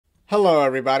Hello,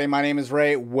 everybody. My name is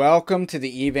Ray. Welcome to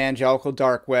the Evangelical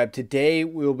Dark Web. Today,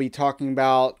 we'll be talking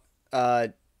about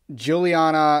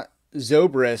Julianna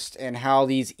Zobrist and how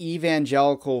these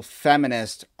evangelical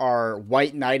feminists are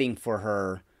white knighting for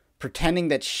her, pretending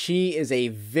that she is a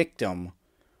victim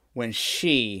when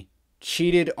she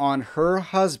cheated on her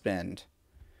husband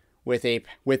with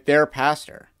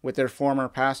their former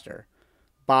pastor,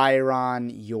 Yawn,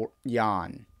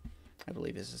 I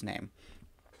believe is his name.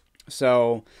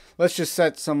 So let's just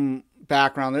set some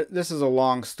background. This is a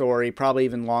long story, probably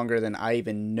even longer than I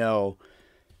even know.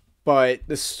 But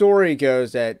the story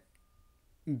goes that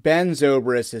Ben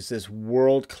Zobrist is this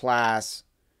world-class.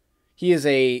 He is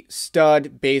a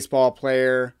stud baseball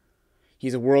player.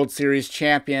 He's a World Series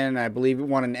champion. I believe he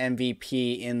won an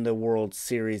MVP in the World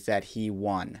Series that he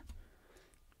won.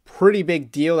 Pretty big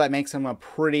deal. That makes him a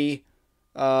pretty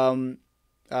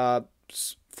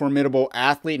formidable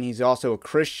athlete, and he's also a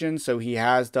Christian, so he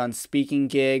has done speaking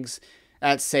gigs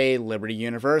at, say, Liberty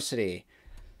University.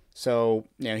 So,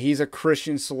 he's a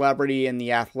Christian celebrity in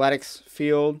the athletics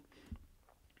field.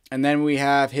 And then we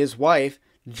have his wife,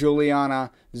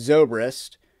 Julianna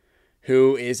Zobrist,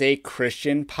 who is a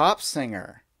Christian pop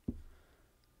singer.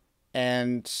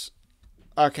 And,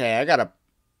 okay, I gotta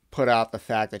put out the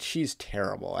fact that she's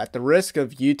terrible. At the risk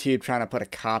of YouTube trying to put a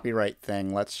copyright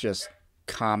thing, let's just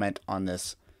comment on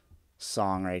this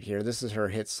song right here. This is her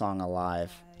hit song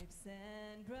Alive.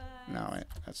 No,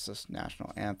 that's just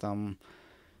national anthem.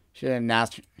 She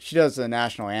does the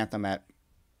national anthem at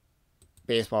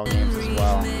baseball games as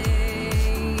well.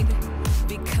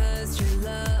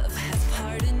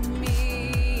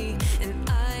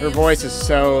 Her voice is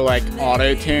so like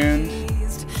auto-tuned.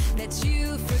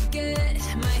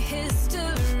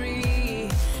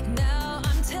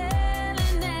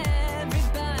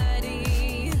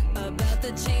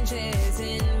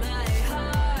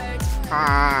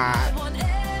 I want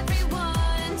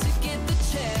everyone to get the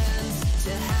chance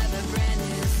to have a brand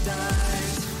new start.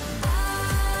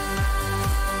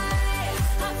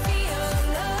 I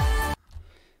feel love.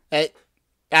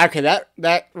 Okay,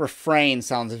 that refrain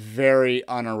sounds very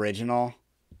unoriginal.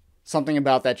 Something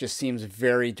about that just seems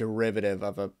very derivative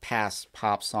of a past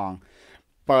pop song.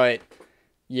 But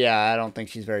yeah, I don't think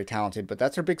she's very talented, but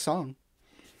that's her big song.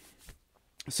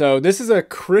 So this is a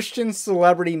Christian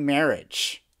celebrity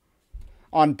marriage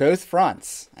on both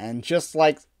fronts. And just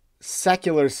like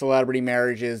secular celebrity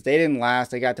marriages, they didn't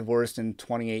last. They got divorced in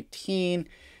 2018.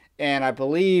 And I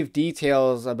believe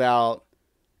details about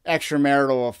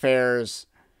extramarital affairs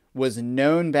was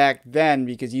known back then,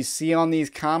 because you see on these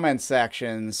comment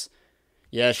sections,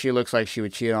 yeah, she looks like she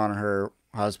would cheat on her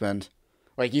husband.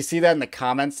 Like, you see that in the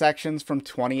comment sections from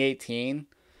 2018,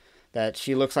 that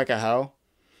she looks like a hoe.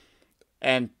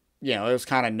 And, it was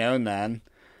kind of known then.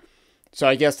 So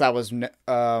I guess that was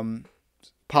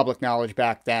public knowledge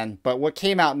back then. But what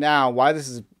came out now, why this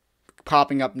is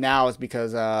popping up now, is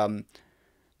because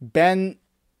Ben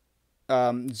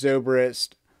Zobrist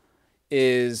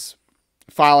is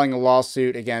filing a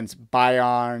lawsuit against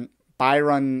Yawn. I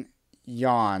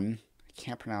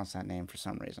can't pronounce that name for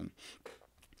some reason.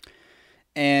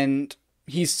 And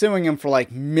he's suing him for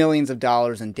like millions of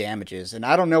dollars in damages. And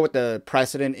I don't know what the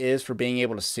precedent is for being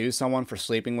able to sue someone for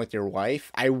sleeping with your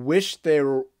wife. I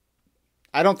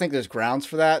don't think there's grounds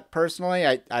for that, personally.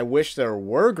 I wish there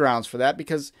were grounds for that,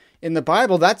 because in the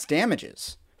Bible, that's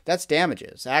damages. That's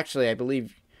damages. Actually, I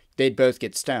believe they'd both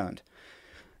get stoned.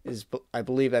 I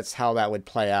believe that's how that would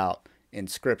play out in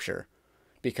Scripture,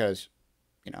 because,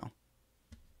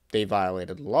 they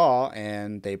violated the law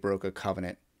and they broke a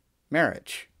covenant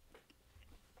marriage.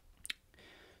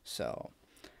 So,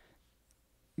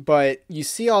 but you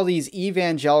see all these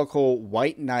evangelical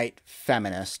white knight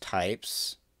feminist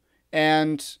types,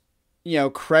 and,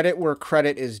 credit where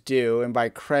credit is due. And by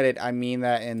credit, I mean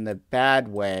that in the bad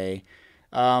way,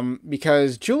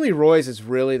 because Julie Roys is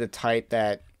really the type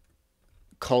that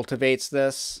cultivates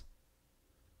this,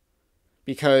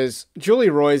 because Julie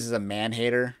Roys is a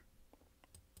man-hater.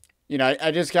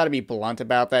 I just got to be blunt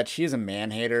about that. She's a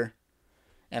man-hater,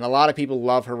 and a lot of people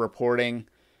love her reporting.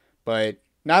 But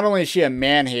not only is she a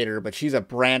man-hater, but she's a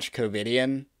Branch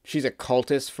Covidian. She's a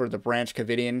cultist for the Branch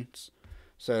Covidians.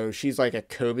 So she's like a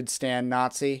COVID stan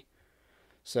Nazi.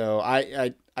 So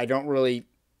I don't really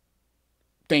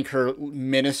think her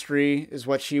ministry, is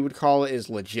what she would call it,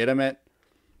 is legitimate.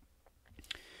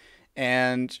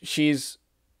 And she's,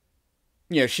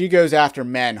 she goes after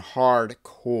men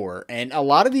hardcore. And a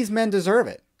lot of these men deserve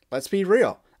it. Let's be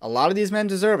real. A lot of these men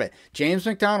deserve it. James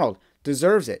McDonald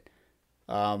deserves it.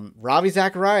 Ravi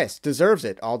Zacharias deserves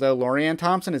it. Although Lorianne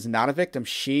Thompson is not a victim,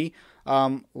 she,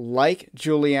 like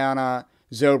Julianna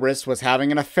Zobrist was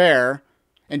having an affair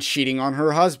and cheating on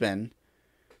her husband.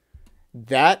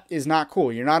 That is not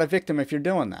cool. You're not a victim if you're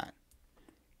doing that.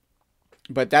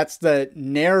 But that's the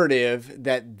narrative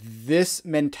that this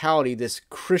mentality, this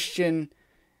Christian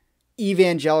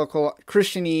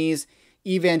Christianese,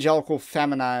 evangelical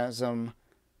feminism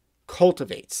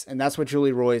cultivates. And that's what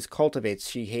Julie Roys cultivates.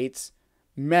 She hates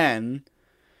men.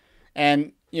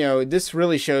 And, you know, this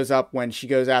really shows up when she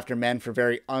goes after men for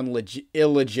very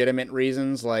illegitimate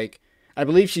reasons. Like, I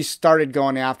believe she started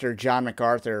going after John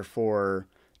MacArthur for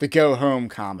the go home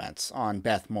comments on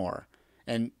Beth Moore.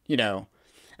 And, you know,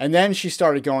 and then she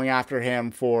started going after him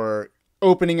for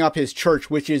opening up his church,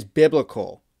 which is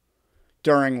biblical,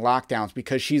 during lockdowns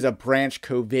because she's a branch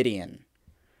COVIDian.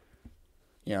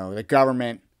 You know, the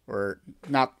government, or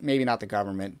not, maybe not the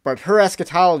government, but her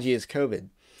eschatology is COVID.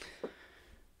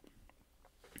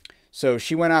 So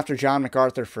she went after John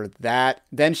MacArthur for that.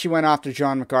 Then she went after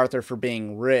John MacArthur for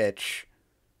being rich.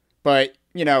 But,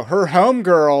 you know, her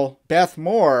homegirl, Beth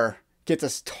Moore, gets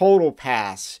a total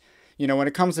pass. You know, when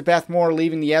it comes to Beth Moore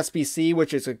leaving the SBC,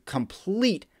 which is a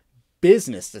complete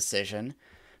business decision,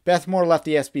 Beth Moore left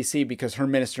the SBC because her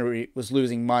ministry was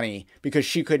losing money, because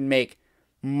she couldn't make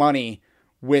money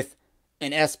with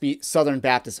an Southern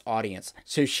Baptist audience.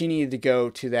 So she needed to go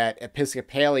to that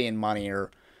Episcopalian money, or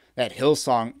that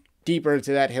Hillsong, deeper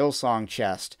into that Hillsong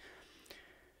chest.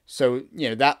 So,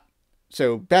 you know,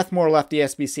 so Beth Moore left the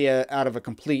SBC out of a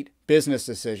complete business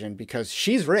decision because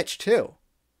she's rich too.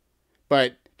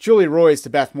 But Julie Roys to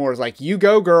Beth Moore is like, you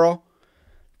go, girl.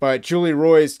 But Julie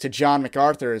Roys to John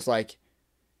MacArthur is like,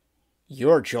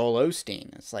 you're Joel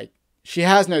Osteen. It's like, she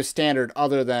has no standard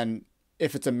other than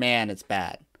if it's a man, it's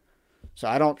bad. So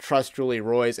I don't trust Julie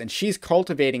Roys. And she's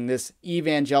cultivating this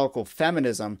evangelical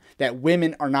feminism that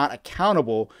women are not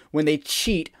accountable when they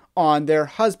cheat on their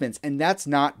husbands. And that's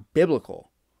not biblical.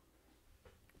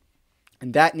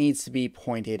 And that needs to be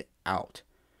pointed out.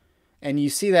 And you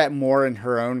see that more in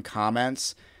her own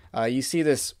comments. You see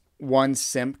this one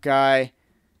simp guy,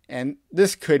 and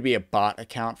this could be a bot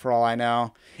account for all I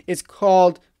know. It's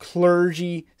called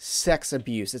clergy sex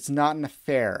abuse. It's not an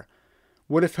affair.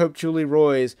 Would have hoped Julie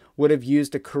Roys would have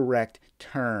used the correct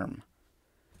term.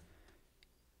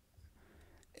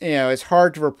 You know, it's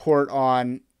hard to report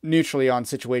on neutrally on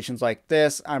situations like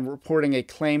this. I'm reporting a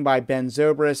claim by Ben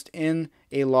Zobrist in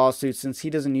a lawsuit. Since he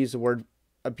doesn't use the word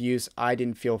abuse, I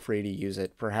didn't feel free to use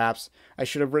it. Perhaps I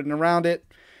should have written around it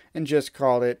and just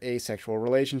called it a sexual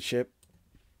relationship.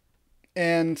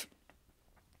 And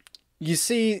you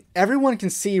see, everyone can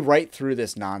see right through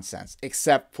this nonsense,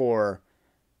 except for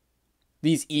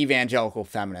these evangelical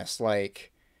feminists.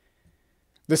 Like,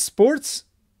 the sports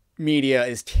media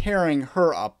is tearing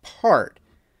her apart.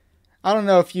 I don't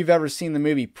know if you've ever seen the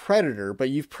movie Predator, but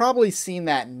you've probably seen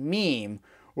that meme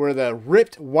where the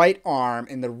ripped white arm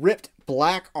and the ripped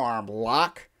black arm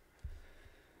lock.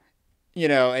 You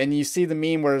know, and you see the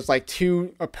meme where it's like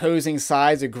two opposing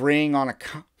sides agreeing on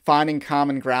finding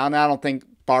common ground. I don't think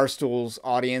Barstool's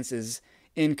audience is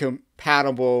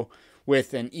incompatible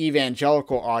with an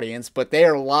evangelical audience, but they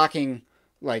are locking,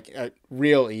 like a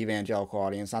real evangelical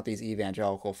audience, not these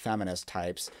evangelical feminist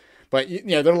types. But, you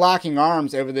know, they're locking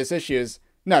arms over this issue.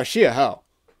 No, she a hoe.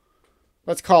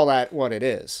 Let's call that what it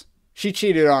is. She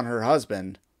cheated on her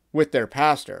husband with their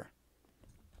pastor.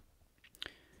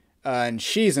 And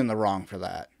she's in the wrong for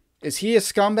that. Is he a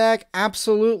scumbag?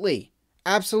 Absolutely.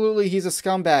 Absolutely, he's a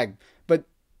scumbag. But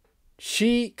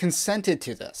she consented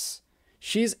to this.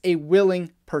 She's a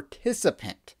willing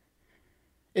participant.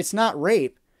 It's not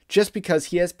rape just because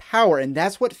he has power. And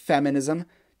that's what feminism...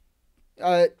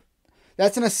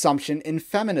 that's an assumption in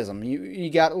feminism. You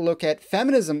got to look at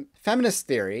feminism. Feminist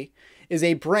theory is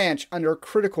a branch under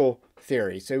critical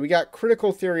theory. So we got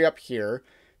critical theory up here.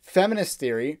 Feminist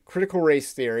theory, critical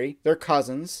race theory, they're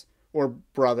cousins or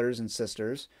brothers and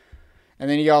sisters. And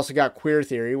then you also got queer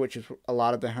theory, which is a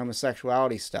lot of the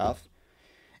homosexuality stuff.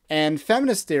 And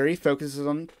feminist theory focuses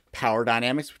on power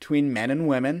dynamics between men and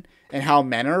women and how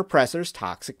men are oppressors,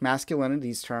 toxic masculinity.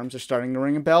 These terms are starting to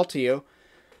ring a bell to you,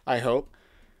 I hope.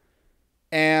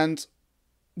 And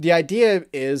the idea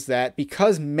is that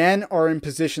because men are in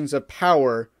positions of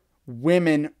power,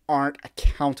 women aren't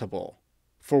accountable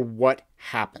for what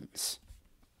happens.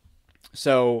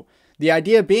 So the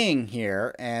idea being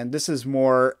here, and this is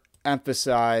more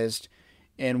emphasized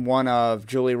in one of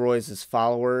Julie Roys'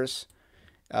 followers,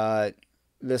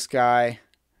 this guy,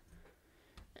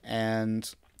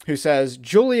 and who says,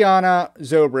 Julianna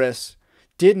Zobrist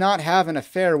did not have an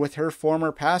affair with her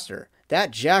former pastor.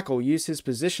 That jackal used his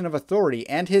position of authority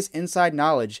and his inside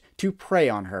knowledge to prey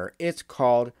on her. It's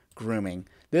called grooming.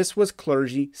 This was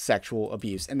clergy sexual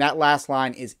abuse. And that last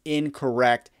line is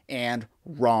incorrect and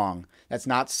wrong. That's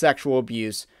not sexual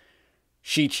abuse.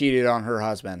 She cheated on her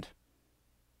husband.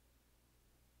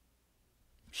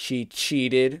 She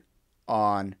cheated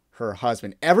on her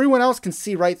husband. Everyone else can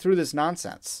see right through this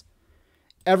nonsense.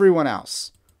 Everyone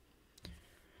else.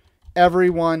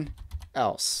 Everyone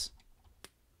else.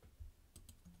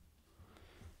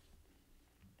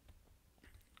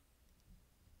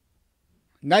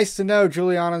 Nice to know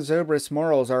Julianna Zobrist's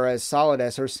morals are as solid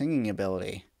as her singing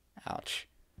ability. Ouch.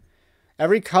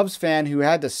 Every Cubs fan who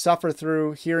had to suffer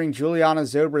through hearing Julianna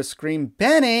Zobrist scream,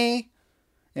 "Benny!"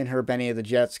 in her Benny of the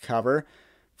Jets cover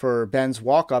for Ben's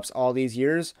walk-ups all these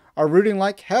years are rooting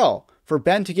like hell for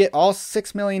Ben to get all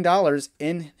 $6 million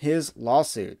in his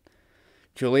lawsuit.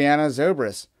 Julianna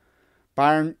Zobrist.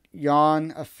 Byron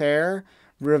Yawn affair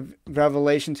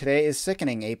revelation today is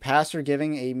sickening. A pastor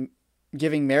giving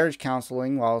marriage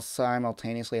counseling while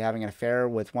simultaneously having an affair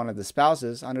with one of the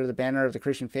spouses under the banner of the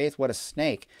Christian faith. What a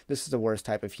snake. This is the worst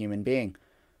type of human being.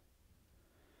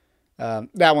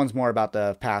 That one's more about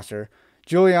the pastor.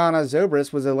 Julianna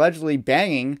Zobrist was allegedly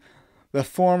banging the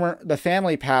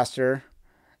family pastor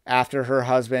after her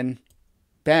husband,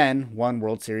 Ben, won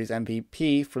World Series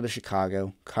MVP for the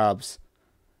Chicago Cubs.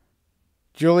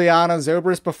 Julianna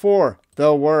Zobrist before,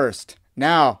 the worst.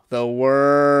 Now, the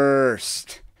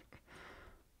worst.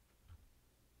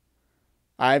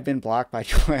 I've been blocked by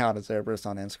Julianna Zobrist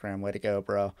on Instagram. Way to go,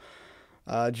 bro.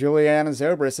 Julianna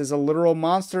Zobrist is a literal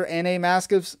monster and a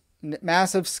massive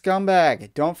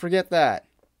scumbag. Don't forget that.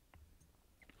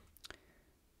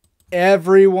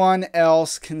 Everyone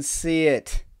else can see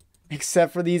it,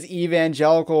 except for these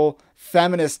evangelical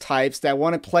feminist types that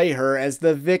want to play her as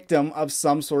the victim of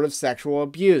some sort of sexual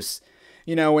abuse.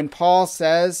 You know, when Paul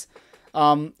says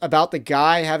about the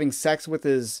guy having sex with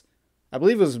his, I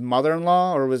believe it was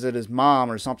mother-in-law, or was it his mom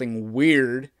or something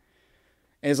weird,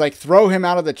 and is like, throw him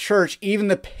out of the church. Even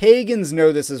the pagans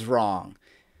know this is wrong.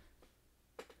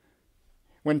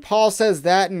 When Paul says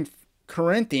that in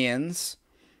Corinthians,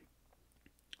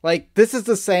 like, this is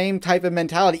the same type of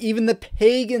mentality. Even the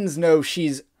pagans know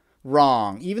she's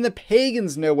wrong. Even the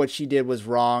pagans know what she did was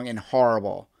wrong and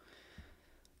horrible.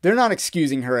 They're not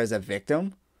excusing her as a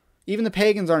victim. Even the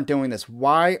pagans aren't doing this.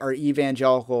 Why are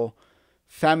evangelical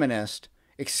feminists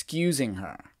excusing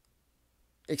her?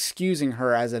 Excusing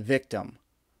her as a victim.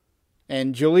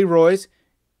 And Julie Roys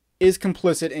is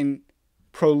complicit in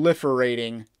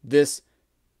proliferating this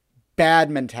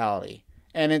bad mentality.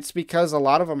 And it's because a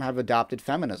lot of them have adopted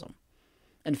feminism.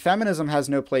 And feminism has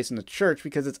no place in the church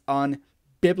because it's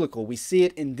unbiblical. We see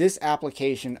it in this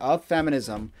application of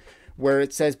feminism where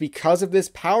it says because of this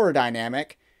power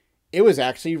dynamic, it was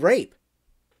actually rape.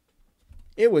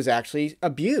 It was actually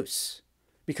abuse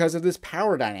because of this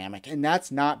power dynamic. And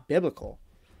that's not biblical.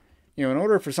 You know, in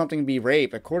order for something to be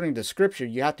rape, according to Scripture,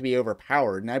 you have to be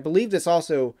overpowered. And I believe this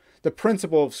also, the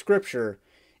principle of Scripture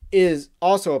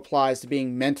also applies to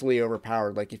being mentally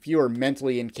overpowered. Like if you are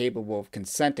mentally incapable of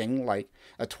consenting, like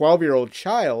a 12-year-old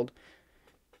child,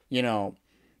 you know,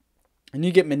 and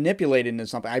you get manipulated into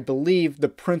something, I believe the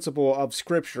principle of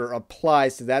Scripture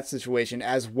applies to that situation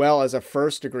as well as a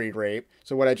first-degree rape.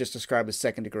 So what I just described as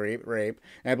second-degree rape.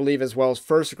 And I believe as well as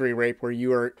first-degree rape where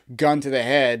you are gunned to the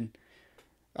head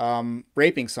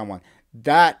raping someone.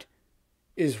 That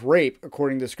is rape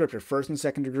according to Scripture. First and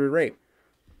second-degree rape.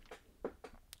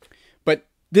 But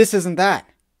this isn't that.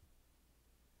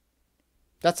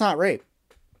 That's not rape.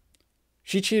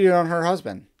 She cheated on her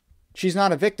husband. She's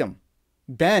not a victim.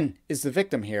 Ben is the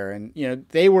victim here. And, you know,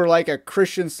 they were like a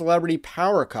Christian celebrity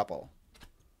power couple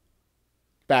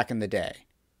back in the day.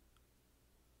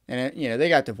 And, you know, they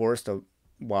got divorced a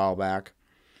while back.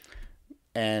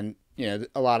 And, you know,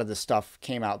 a lot of the stuff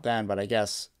came out then. But I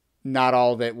guess not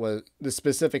all of it was the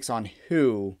specifics on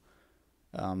who.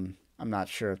 I'm not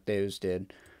sure if those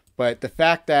did. But the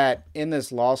fact that in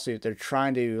this lawsuit, they're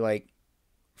trying to like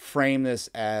frame this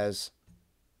as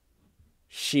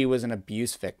she was an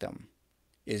abuse victim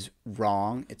is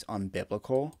wrong. It's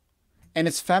unbiblical. And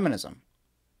it's feminism.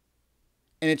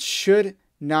 And it should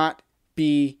not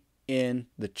be in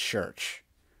the church.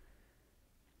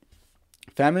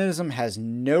 Feminism has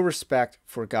no respect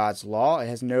for God's law. It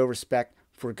has no respect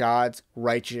for God's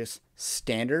righteous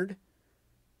standard.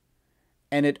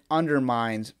 And it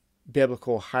undermines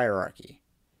biblical hierarchy.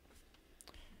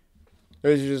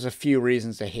 Those are just a few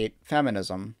reasons to hate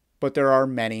feminism, but there are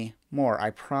many more,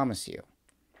 I promise you.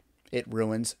 It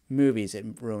ruins movies, it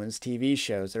ruins TV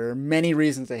shows. There are many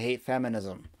reasons to hate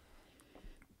feminism.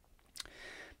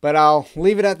 But I'll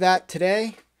leave it at that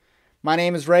today. My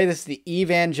name is Ray. This is the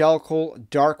Evangelical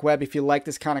Dark Web. If you like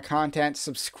this kind of content,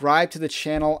 subscribe to the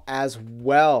channel as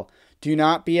well. Do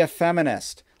not be a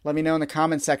feminist. Let me know in the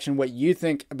comment section what you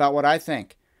think about what I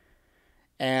think.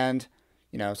 And,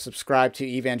 subscribe to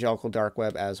Evangelical Dark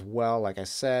Web as well, like I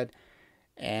said.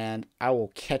 And I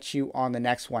will catch you on the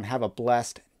next one. Have a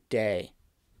blessed day.